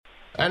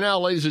And now,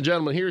 ladies and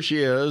gentlemen, here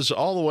she is,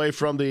 all the way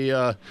from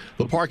the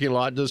parking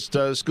lot. Just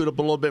scoot up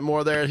a little bit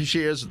more there. Here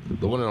she is,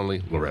 the one and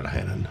only Loretta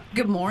Hannon.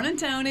 Good morning,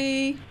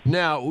 Tony.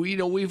 Now,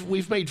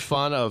 we've made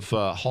fun of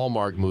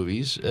Hallmark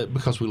movies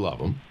because we love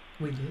them.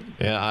 We do.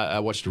 Yeah, I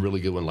watched a really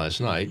good one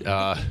last night.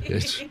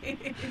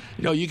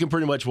 You can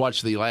pretty much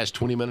watch the last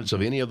 20 minutes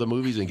of any of the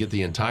movies and get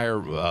the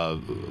entire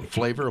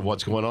flavor of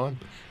what's going on.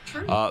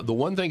 True. The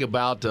one thing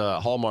about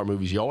Hallmark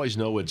movies, you always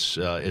know it's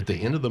at the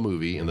end of the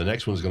movie, and the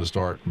next one's going to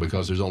start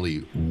because there's only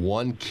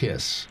one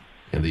kiss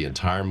in the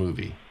entire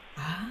movie.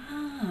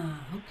 Ah,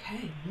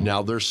 okay.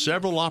 Now, there's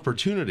several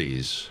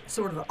opportunities.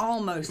 Sort of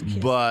almost kiss.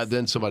 But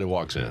then somebody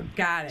walks in.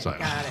 Got it,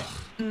 got it.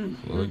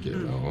 Okay,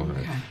 all right.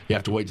 Okay. You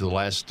have to wait to the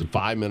last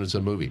 5 minutes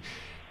of the movie.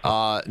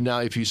 Now,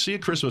 if you see a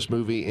Christmas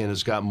movie and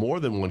it's got more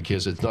than one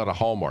kiss, it's not a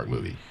Hallmark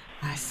movie.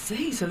 I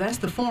see. So that's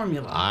the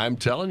formula. I'm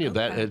telling you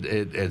that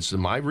it's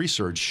my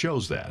research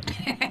shows that.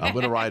 I'm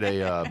going to write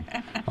I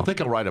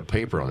think I'll write a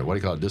paper on it. What do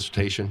you call it?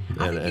 Dissertation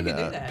and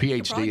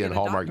PhD in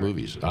Hallmark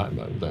movies.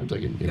 I'm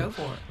taking Go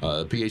for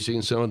it. PhD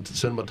in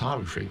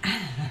cinematography.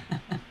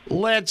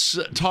 Let's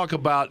talk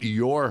about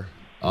your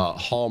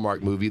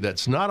Hallmark movie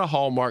that's not a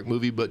Hallmark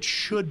movie but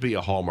should be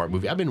a Hallmark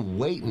movie. I've been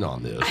waiting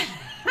on this.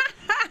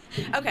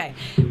 Okay.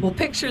 Well,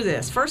 picture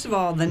this. First of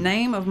all, the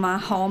name of my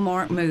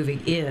Hallmark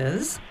movie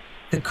is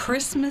The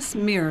Christmas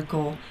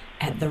Miracle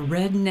at the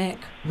Redneck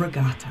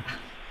Regatta.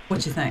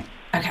 What you think?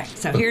 Okay,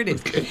 so here it is.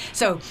 Okay.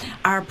 So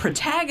our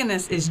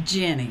protagonist is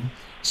Jenny.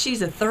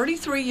 She's a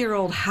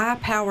 33-year-old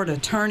high-powered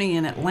attorney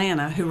in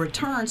Atlanta who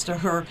returns to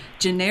her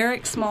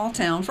generic small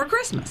town for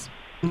Christmas.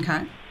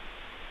 Okay?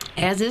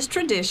 As is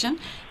tradition,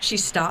 she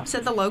stops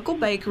at the local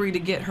bakery to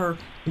get her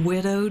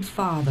widowed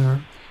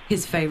father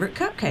his favorite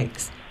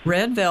cupcakes,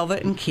 red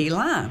velvet and key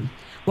lime.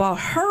 While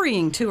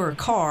hurrying to her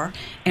car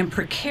and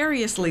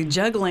precariously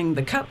juggling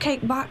the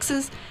cupcake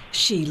boxes,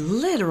 she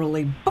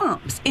literally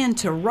bumps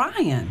into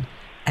Ryan,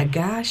 a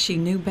guy she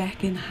knew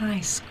back in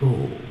high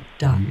school. ...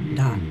 Well,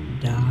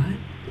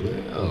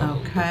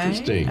 okay.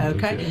 Interesting.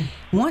 Okay.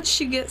 Once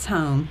she gets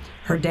home,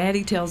 her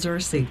daddy tells her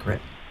a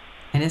secret.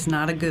 And it's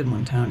not a good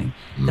one, Tony.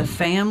 The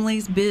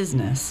family's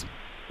business,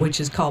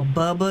 which is called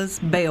Bubba's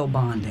Bail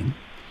Bonding,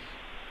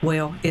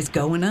 well, it's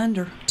going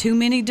under. Too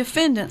many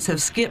defendants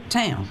have skipped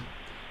town.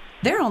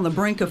 They're on the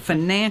brink of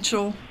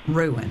financial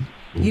ruin.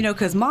 You know,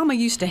 because Mama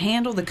used to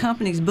handle the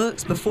company's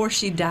books before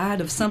she died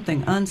of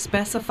something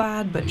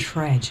unspecified but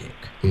tragic.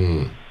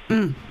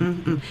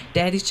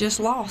 Daddy's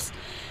just lost.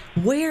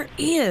 Where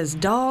is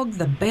Dog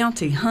the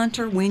Bounty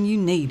Hunter when you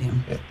need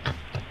him?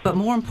 But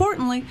more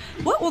importantly,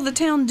 what will the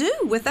town do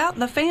without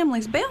the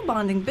family's bail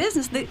bonding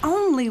business, the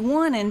only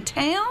one in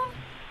town?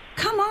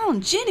 Come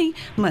on, Jenny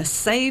must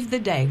save the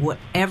day,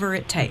 whatever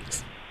it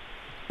takes.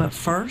 But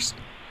first,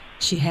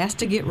 she has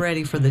to get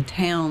ready for the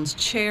town's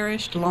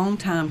cherished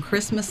longtime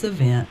Christmas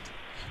event,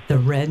 the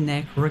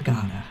Redneck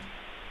Regatta.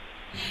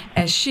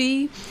 As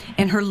she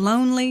and her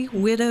lonely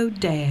widowed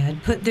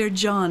dad put their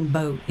John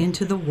boat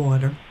into the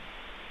water,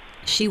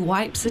 she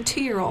wipes a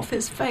tear off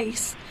his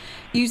face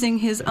using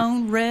his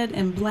own red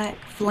and black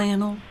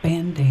flannel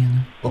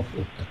bandana. Oh,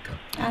 my God.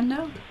 I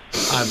know.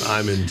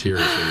 I'm in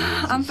tears.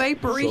 I'm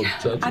vapory.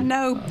 So I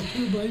know.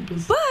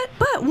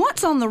 But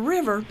once on the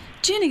river,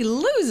 Jenny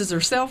loses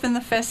herself in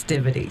the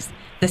festivities.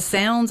 The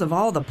sounds of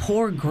all the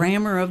poor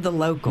grammar of the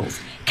locals.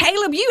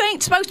 Caleb, you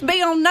ain't supposed to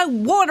be on no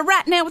water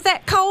right now with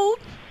that cold.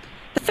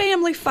 The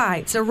family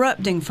fights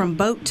erupting from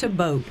boat to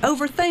boat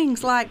over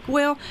things like,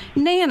 well,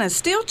 Nana's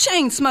still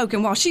chain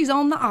smoking while she's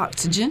on the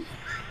oxygen.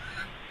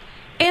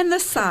 And the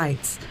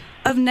sights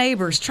of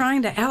neighbors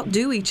trying to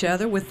outdo each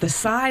other with the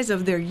size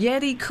of their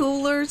Yeti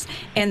coolers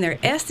and their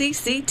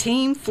SEC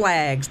team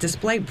flags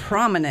displayed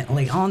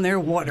prominently on their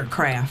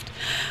watercraft.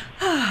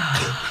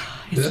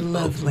 It's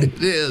lovely.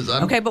 It is.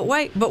 Okay, but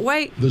wait.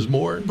 There's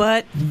more?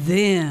 But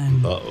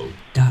then... Uh-oh. ...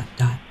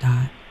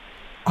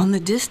 On the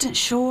distant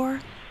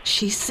shore,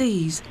 she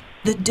sees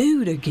the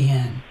dude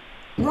again.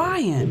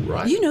 Ryan.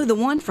 Right. You know, the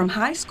one from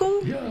high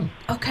school? Yeah.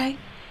 Okay.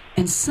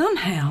 And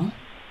somehow,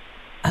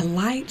 a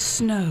light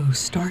snow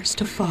starts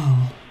to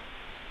fall,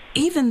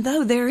 even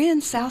though they're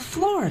in South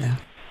Florida.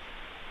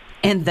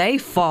 And they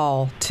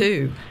fall,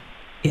 too,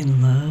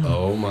 in love.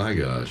 Oh, my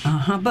gosh.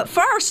 But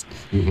first,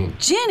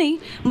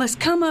 Jenny must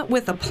come up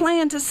with a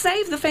plan to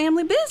save the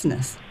family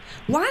business.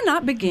 Why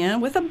not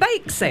begin with a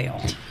bake sale?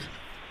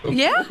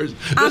 Yeah? This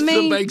is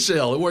a bake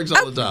sale. It works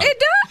all the time. It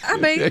does.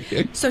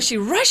 So she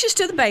rushes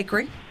to the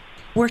bakery,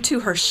 where to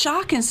her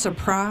shock and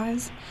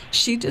surprise,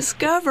 she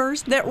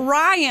discovers that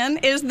Ryan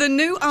is the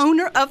new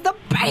owner of the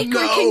bakery.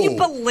 No. Can you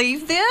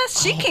believe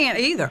this? She can't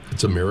either.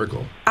 It's a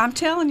miracle. I'm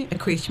telling you, a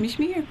Christmas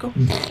miracle.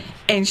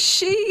 And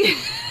she's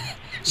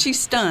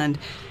stunned.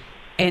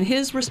 And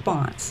his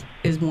response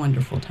is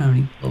wonderful,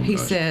 Tony. He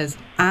says,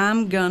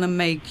 I'm going to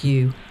make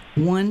you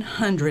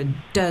 100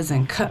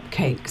 dozen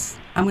cupcakes.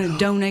 I'm going to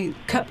donate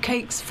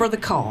cupcakes for the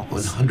cause.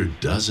 100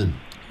 dozen?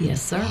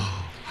 Yes, sir.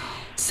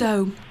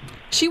 So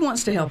she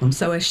wants to help him.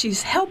 So as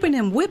she's helping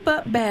him whip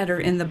up batter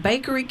in the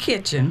bakery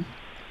kitchen,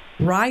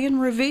 Ryan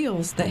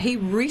reveals that he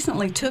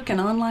recently took an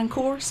online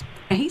course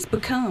and he's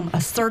become a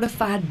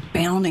certified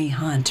bounty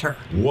hunter.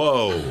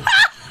 Whoa.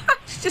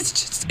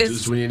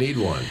 Just when you need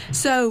one.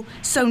 So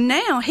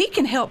now he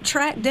can help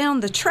track down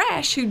the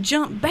trash who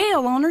jumped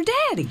bail on her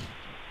daddy.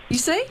 You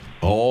see?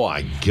 Oh,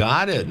 I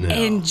got it now.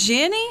 And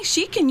Jenny,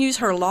 she can use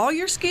her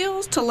lawyer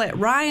skills to let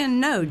Ryan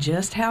know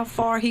just how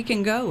far he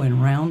can go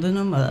in rounding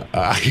them up.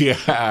 Yeah.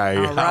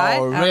 All right,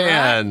 oh,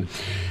 man. Right.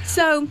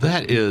 So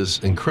that is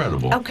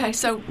incredible. Okay,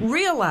 so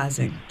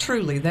realizing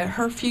truly that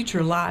her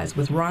future lies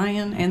with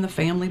Ryan and the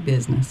family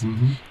business,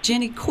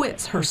 Jenny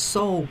quits her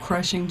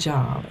soul-crushing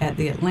job at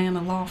the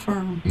Atlanta law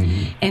firm,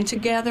 and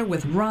together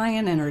with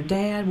Ryan and her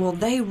dad,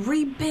 they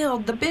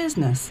rebuild the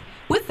business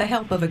with the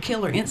help of a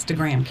killer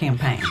Instagram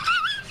campaign.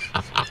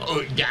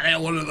 Oh, gotta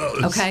have one of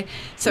those. Okay,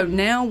 so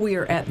now we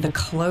are at the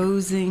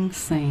closing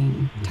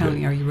scene.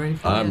 Tony, are you ready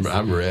for this?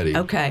 I'm ready.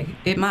 Okay,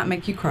 it might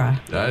make you cry.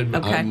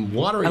 I'm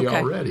watery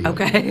already.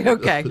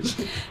 Okay.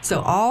 So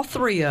all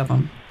three of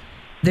them,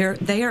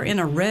 they are in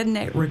a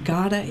redneck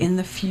regatta in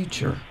the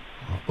future,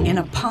 in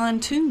a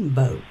pontoon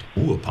boat.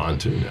 Ooh, a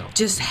pontoon now.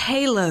 Just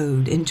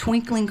haloed in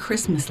twinkling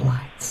Christmas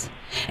lights.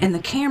 And the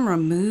camera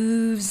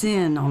moves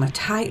in on a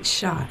tight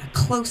shot, a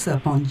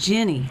close-up on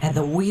Jenny at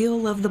the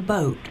wheel of the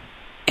boat.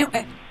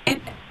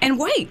 And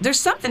wait, there's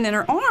something in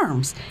her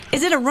arms.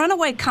 Is it a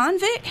runaway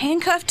convict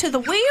handcuffed to the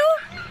wheel?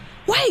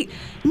 Wait,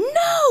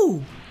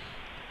 no!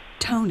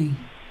 Tony,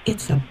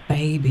 it's a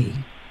baby.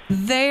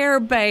 Their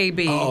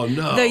baby. Oh,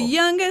 no. The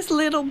youngest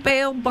little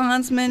bail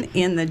bondsman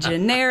in the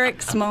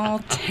generic small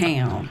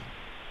town.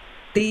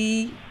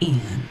 The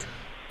end.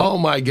 Oh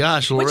my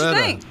gosh, Loretta! What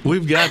you think?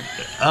 We've got.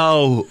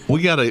 Oh,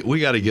 we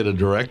gotta get a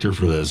director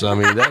for this. I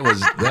mean,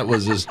 that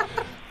was just.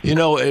 You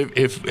know,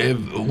 if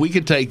we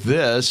could take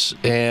this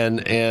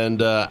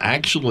and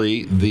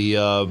actually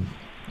the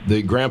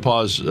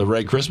Grandpa's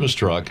Red Christmas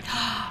truck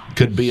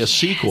could be a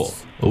sequel.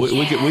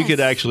 Yes. We could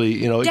actually,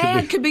 you know,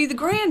 Dad could be the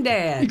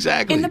granddad.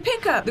 Exactly. In the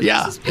pickup.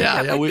 Yeah.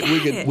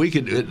 We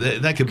could.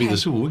 That could be the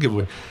sequel. We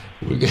got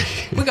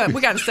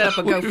to set up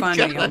a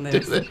GoFundMe on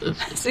this.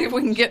 See if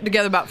we can get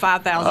together about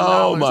 $5,000.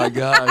 Oh my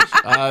gosh!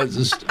 I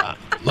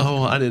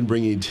didn't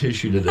bring any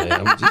tissue today.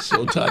 I'm just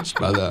so touched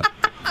by that.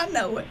 I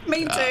know it.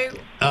 Me too.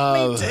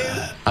 Me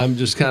too. I'm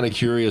just kind of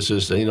curious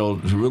as to, you know,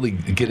 to really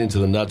get into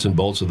the nuts and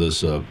bolts of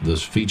this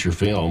feature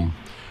film.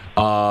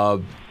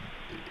 How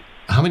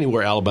many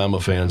were Alabama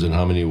fans and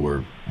how many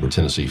were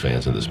Tennessee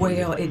fans in this movie?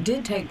 Well, it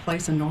did take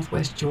place in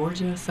northwest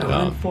Georgia, so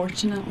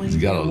unfortunately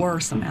there were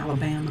some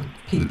Alabama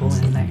people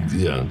in there.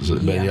 Yeah,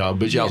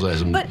 but you also had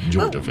some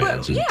Georgia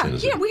fans in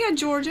Tennessee. Yeah, we had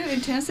Georgia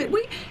and Tennessee. It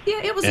was and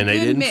a good mixture. And they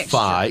didn't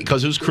fight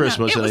because it was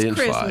Christmas, and they didn't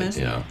Christmas.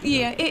 fight.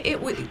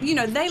 It was, you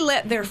know, they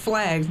let their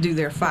flags do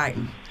their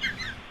fighting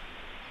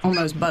on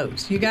those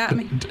boats. You got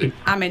me?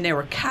 I mean, there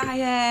were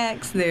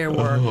kayaks. There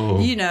were,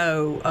 you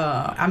know,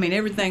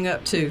 everything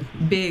up to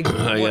big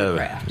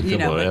watercraft. You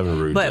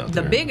know, but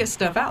the biggest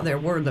stuff out there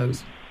were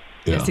those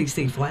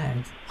SEC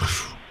flags.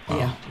 Wow.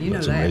 Yeah, you know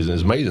that's that. Amazing.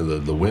 It's amazing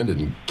that the wind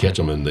didn't catch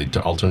them and they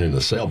all turned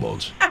into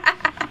sailboats.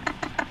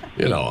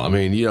 You know, I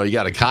mean, you know, you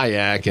got a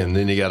kayak and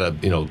then you got a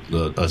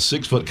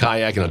 6-foot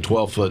kayak and a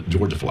 12-foot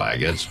Georgia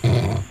flag. That's,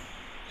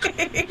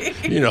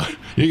 you know,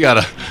 you got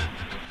a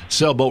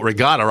sailboat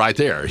regatta right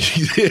there.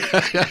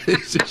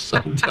 It's just,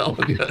 I'm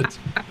telling you.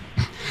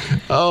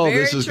 Very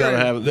this is going to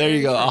happen. There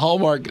you go.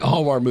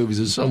 Hallmark movies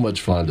is so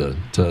much fun to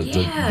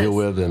deal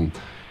with. And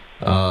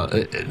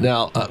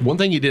now, one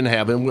thing you didn't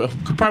have, and we'll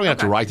probably have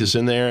to write this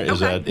in there, is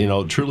that, you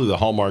know, truly the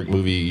Hallmark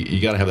movie,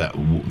 you got to have that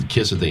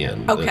kiss at the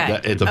end.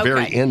 At the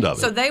very end of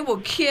it. So they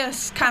will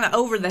kiss kind of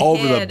over the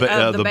head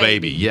of the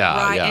baby. Yeah,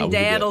 right? yeah. And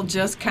Dad will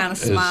just kind of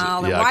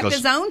smile and wipe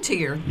his own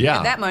tear. Yeah.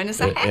 At that moment, it's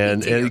a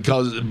happy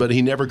tear. But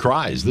he never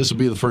cries. This will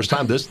be the first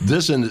time.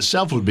 This in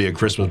itself would be a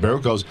Christmas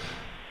miracle because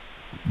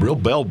real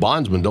bail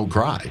bondsmen don't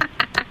cry.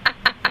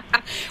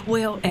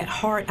 Well, at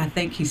heart, I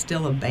think he's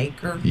still a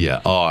baker.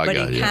 Yeah. Oh, I got it.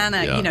 But he kind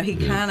of, he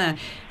kind of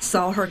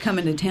saw her come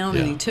into town,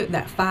 and he took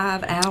that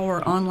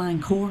 5-hour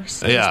online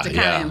course just to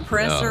kind of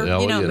impress her.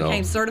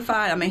 Became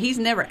certified. I mean, he's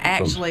never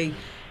actually,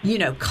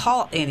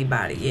 caught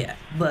anybody yet,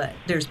 but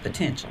there's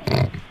potential.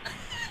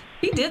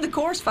 He did the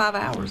course 5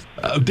 hours.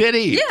 Did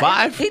he? Yeah,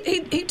 5?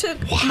 He took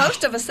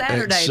most of a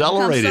Saturday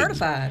Accelerated. to become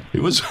certified.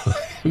 It was on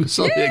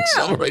the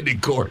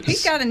accelerated course.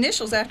 He's got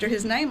initials after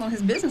his name on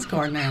his business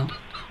card now.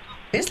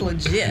 It's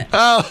legit.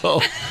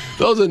 Oh,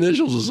 those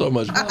initials are so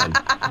much fun.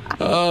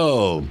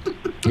 Oh,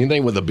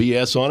 anything with a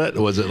BS on it?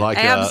 Was it like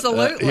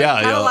absolutely?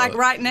 Kind of like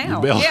right now.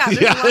 There's a lot of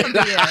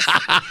BS.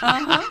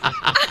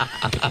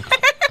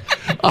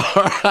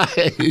 All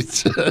right.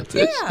 This is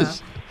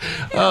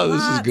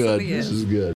good. This is good.